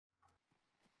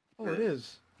Oh, it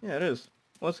is. Yeah, it is.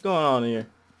 What's going on here?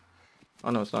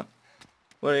 Oh, no, it's not.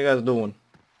 What are you guys doing?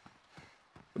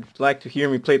 Would you like to hear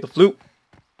me play the flute?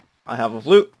 I have a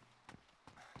flute.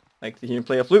 Like to hear me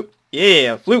play a flute?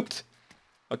 Yeah, flute.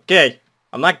 Okay.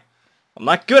 I'm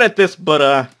not good at this, but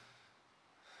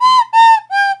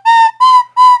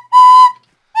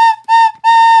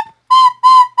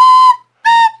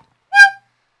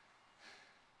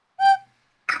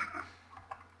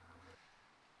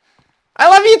I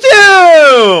love you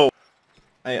too!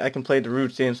 I can play the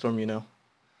rude sandstorm, you know.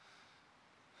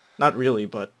 Not really,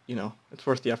 but, you know, it's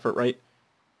worth the effort, right?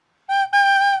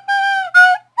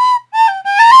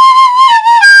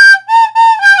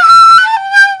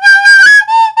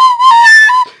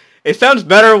 It sounds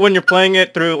better when you're playing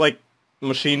it through, like,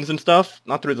 machines and stuff,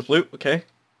 not through the flute, okay?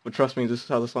 But trust me, this is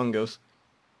how the song goes.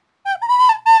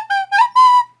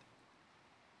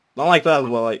 Not like that,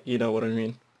 well, like, you know what I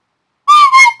mean.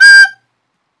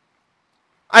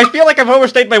 I feel like I've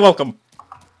overstayed my welcome.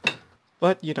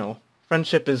 But, you know,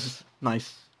 friendship is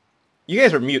nice. You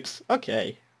guys are mutes.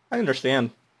 Okay, I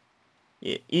understand.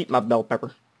 Yeah, eat my bell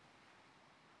pepper.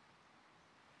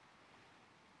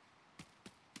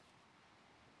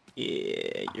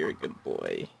 Yeah, you're a good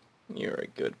boy. You're a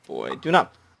good boy.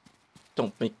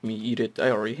 Don't make me eat it.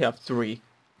 I already have 3.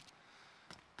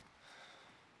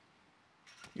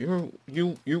 You.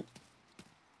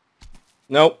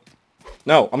 No.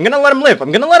 No, I'm gonna let him live.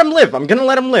 I'm gonna let him live. I'm gonna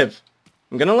let him live.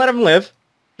 I'm gonna let him live.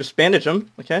 Just bandage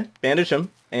him, okay? Bandage him,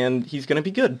 and he's gonna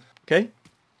be good, okay?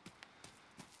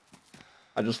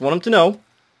 I just want him to know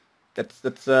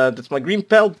that's my green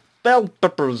bell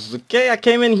peppers, okay? I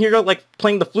came in here like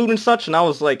playing the flute and such, and I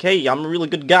was like, hey, I'm a really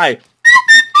good guy.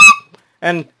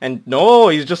 And no,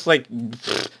 he's just like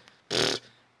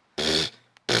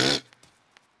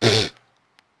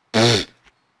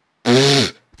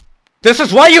this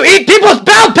is why you eat people's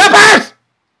bell peppers!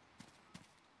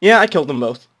 Yeah, I killed them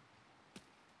both.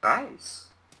 Nice.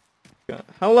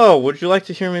 Hello, would you like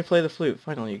to hear me play the flute?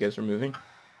 Finally, you guys are moving.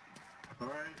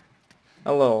 Alright.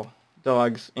 Hello,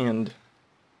 dogs and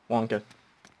Wonka.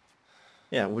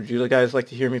 Yeah, would you guys like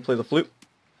to hear me play the flute?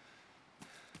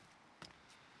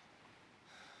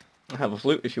 I have a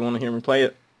flute if you want to hear me play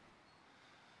it.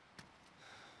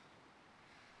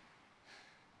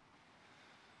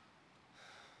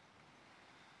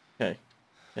 Okay.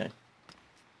 Okay.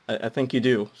 I think you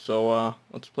do. So,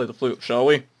 let's play the flute, shall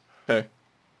we? Okay.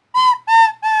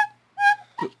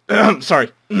 Sorry.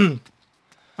 I'm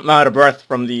out of breath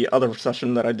from the other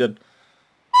session that I did.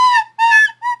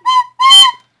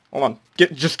 Hold on.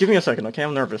 Just give me a second, okay?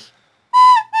 I'm nervous.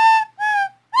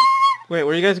 Wait,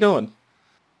 where are you guys going?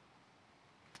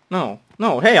 No.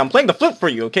 No, hey, I'm playing the flute for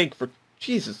you, okay? For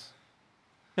Jesus.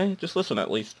 Okay, just listen at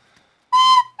least.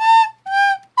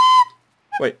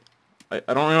 Wait. I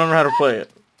don't remember how to play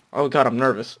it. Oh god, I'm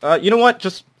nervous. You know what?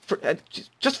 Just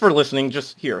for listening,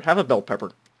 just here, have a bell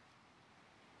pepper.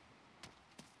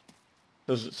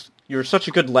 You're such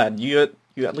a good lad. You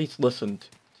at least listened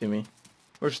to me.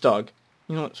 Where's Dog?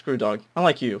 You know what? Screw Dog. I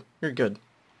like you. You're good.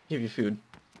 Give you food.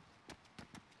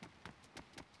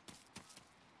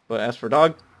 But as for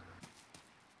Dog...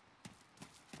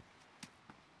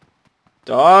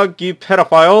 Dog, you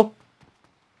pedophile!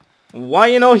 Why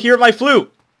you no hear my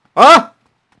flute? Huh?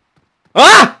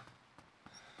 Ah!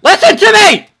 Listen to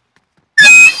me!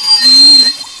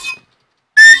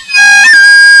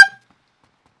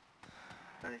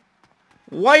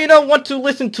 Why you don't want to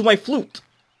listen to my flute?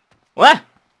 What?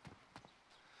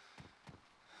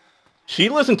 She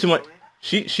listened to my...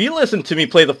 She listened to me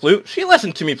play the flute. She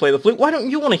listened to me play the flute. Why don't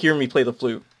you want to hear me play the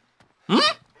flute? Hmm?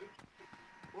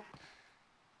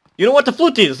 You know what the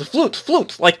flute is? The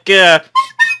flute. Like,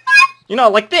 you know,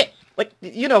 like that. Like,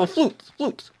 you know, flute.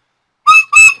 You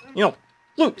know,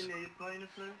 flute.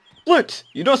 Flute.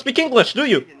 You don't speak English, do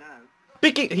you?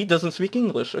 He doesn't speak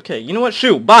English. Okay, you know what?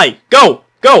 Shoo, bye. Go.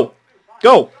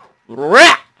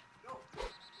 Rah!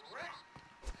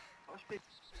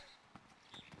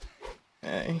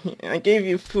 I gave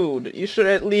you food. You should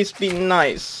at least be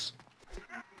nice.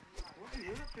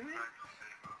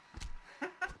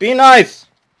 Be nice!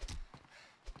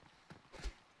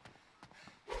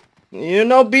 You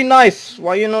know, be nice.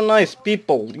 Why you know nice,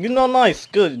 people? You know nice.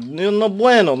 Good. You no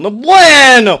bueno. No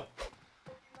bueno!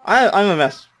 I'm a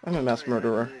mess. I'm a mass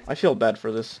murderer. I feel bad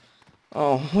for this.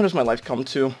 Oh, what has my life come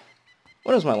to?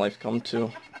 What has my life come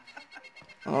to?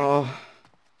 Oh.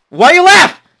 Why you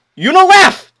laugh? You no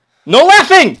laugh! No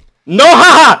laughing! No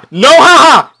haha! No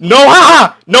haha! No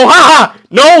haha! No haha!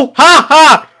 No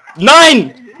haha!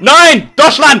 Nine!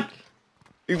 Deutschland!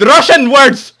 The Russian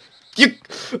words!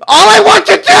 All I want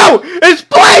to do is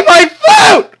play my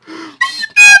flute!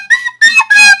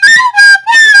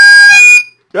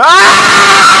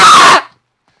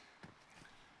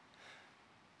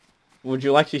 Would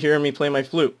you like to hear me play my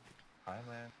flute? Hi,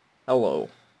 man. Hello.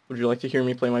 Would you like to hear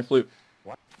me play my flute?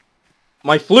 What?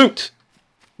 My flute!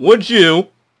 Would you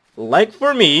like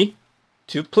for me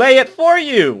to play it for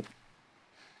you?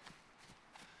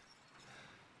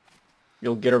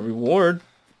 You'll get a reward.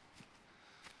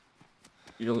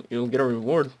 You'll get a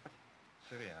reward.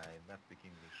 Sorry, I not speak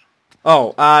English.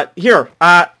 Oh, here,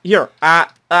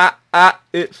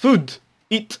 food.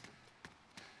 Eat.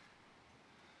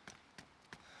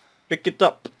 Pick it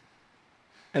up.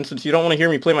 And since you don't want to hear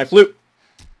me play my flute,